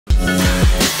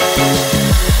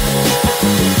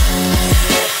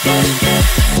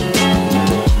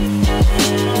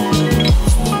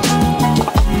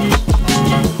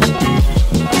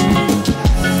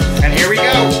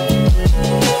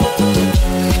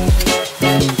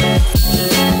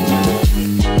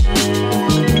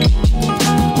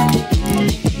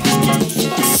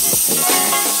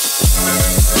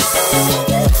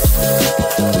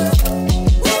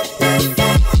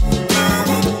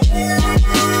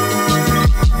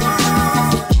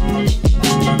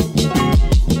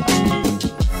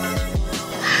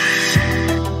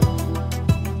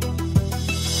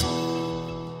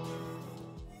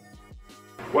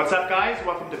What's up guys,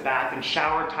 welcome to Bath and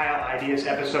Shower Tile Ideas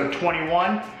episode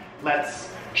 21.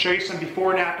 Let's show you some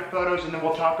before and after photos and then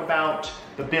we'll talk about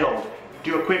the build.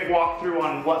 Do a quick walkthrough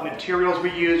on what materials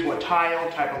we use, what tile,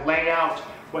 type of layout,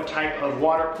 what type of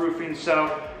waterproofing.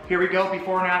 So here we go,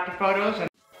 before and after photos.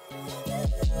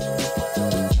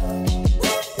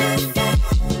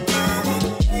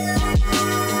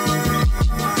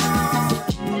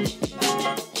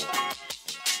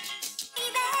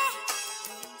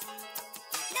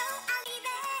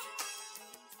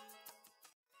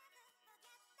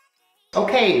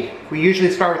 Okay, we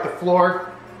usually start with the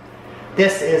floor.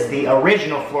 This is the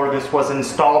original floor. This was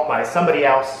installed by somebody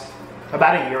else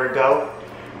about a year ago.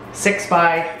 6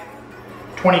 by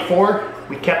 24,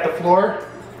 we kept the floor.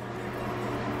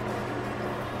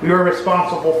 We were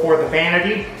responsible for the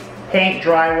vanity, paint,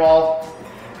 drywall,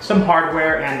 some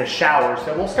hardware, and the shower.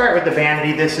 So we'll start with the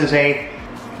vanity. This is a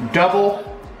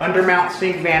double undermount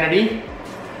sink vanity,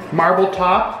 marble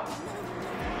top,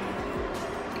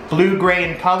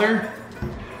 blue-gray in color,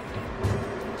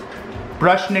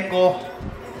 brushed nickel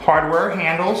hardware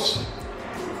handles,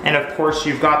 and of course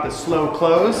you've got the slow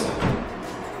close,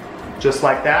 just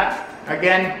like that.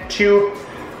 Again, 2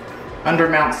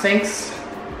 undermount sinks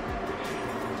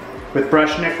with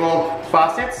brushed nickel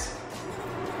faucets.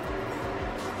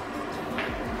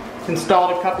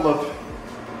 Installed a couple of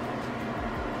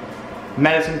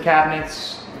medicine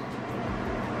cabinets,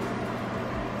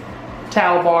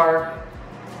 towel bar,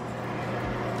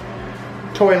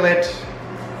 toilet,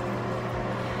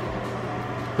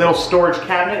 little storage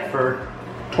cabinet for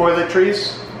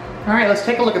toiletries. All right, let's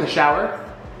take a look at the shower.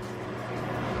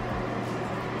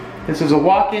 This is a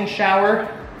walk-in shower.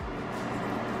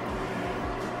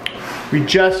 We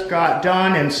just got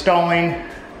done installing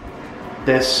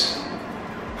this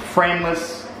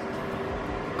frameless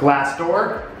glass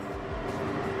door.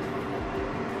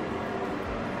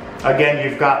 Again,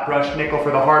 you've got brushed nickel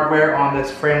for the hardware on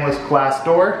this frameless glass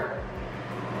door.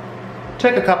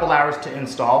 Took a couple hours to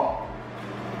install.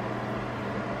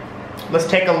 Let's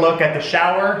take a look at the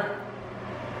shower.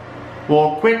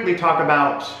 We'll quickly talk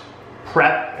about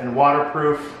prep and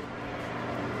waterproof.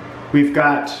 We've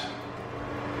got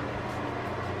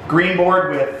green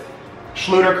board with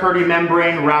Schluter Curdy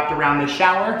membrane wrapped around the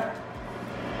shower.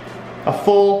 A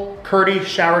full Curdy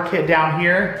shower kit down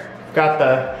here. Got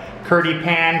the Curdy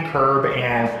pan, curb,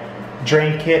 and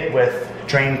drain kit with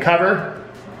drain cover.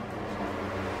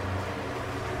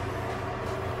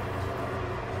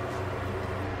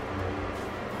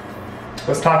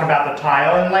 Let's talk about the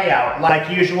tile and layout. Like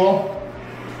usual,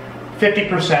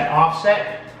 50%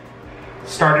 offset.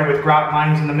 Started with grout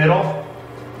lines in the middle.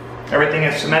 Everything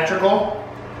is symmetrical.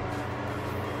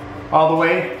 All the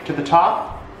way to the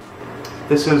top.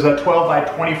 This is a 12 by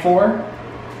 24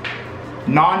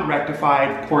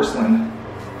 non-rectified porcelain.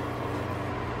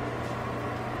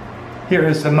 Here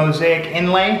is the Mosaic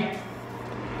inlay.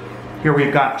 Here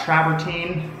we've got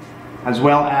Travertine as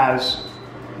well as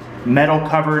metal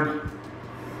covered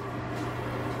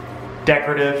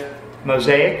decorative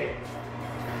mosaic.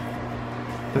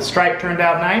 The stripe turned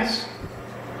out nice.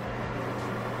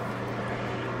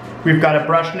 We've got a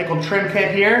brushed nickel trim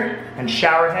kit here and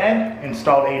shower head.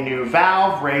 Installed a new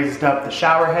valve, raised up the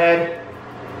shower head.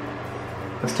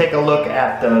 Let's take a look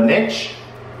at the niche.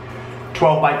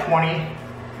 12 by 20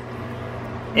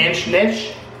 inch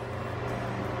niche.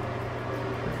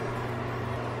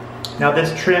 Now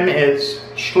this trim is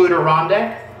Schluter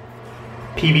Rondec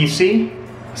PVC.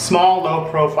 Small, low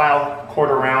profile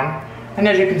quarter round, and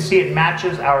as you can see it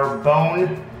matches our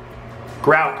bone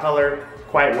grout color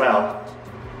quite well.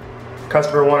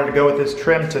 Customer wanted to go with this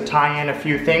trim to tie in a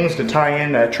few things, to tie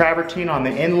in travertine on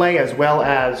the inlay as well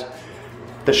as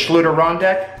the Schluter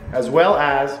Rondec as well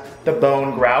as the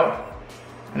bone grout,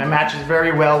 and it matches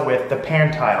very well with the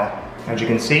pan tile, as you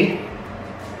can see.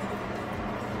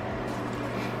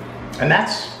 And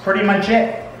that's pretty much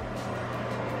it.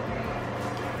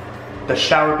 The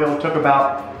shower build took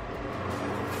about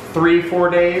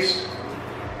 3-4 days.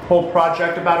 Whole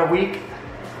project about a week.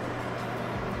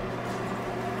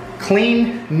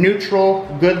 Clean, neutral,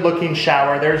 good looking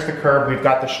shower. There's the curb. We've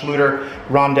got the Schluter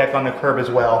Rondec on the curb as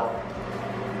well.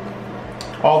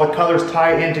 All the colors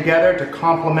tie in together to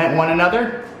complement one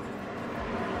another.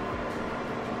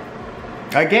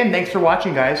 Again, thanks for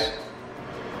watching, guys.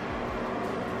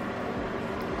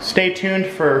 Stay tuned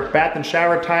for bath and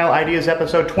shower tile ideas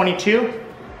episode 22.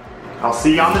 I'll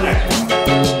see you on the next one.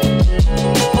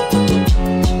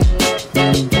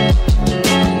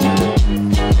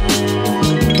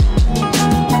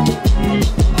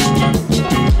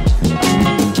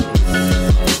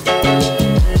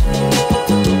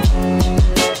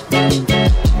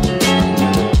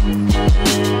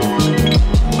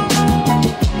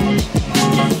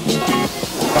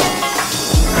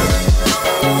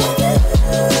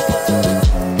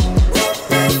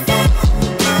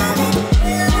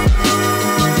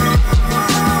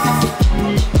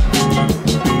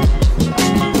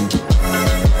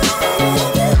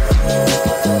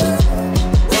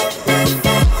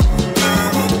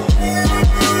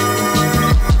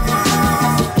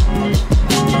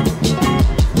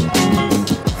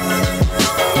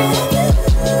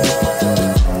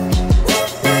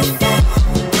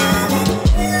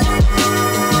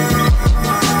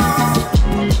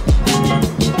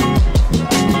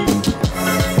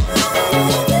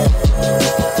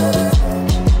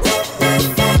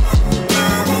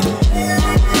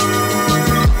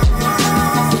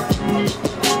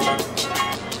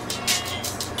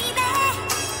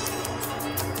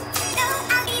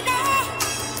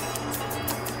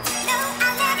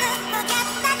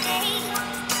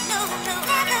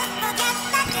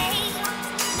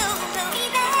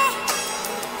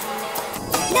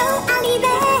 No.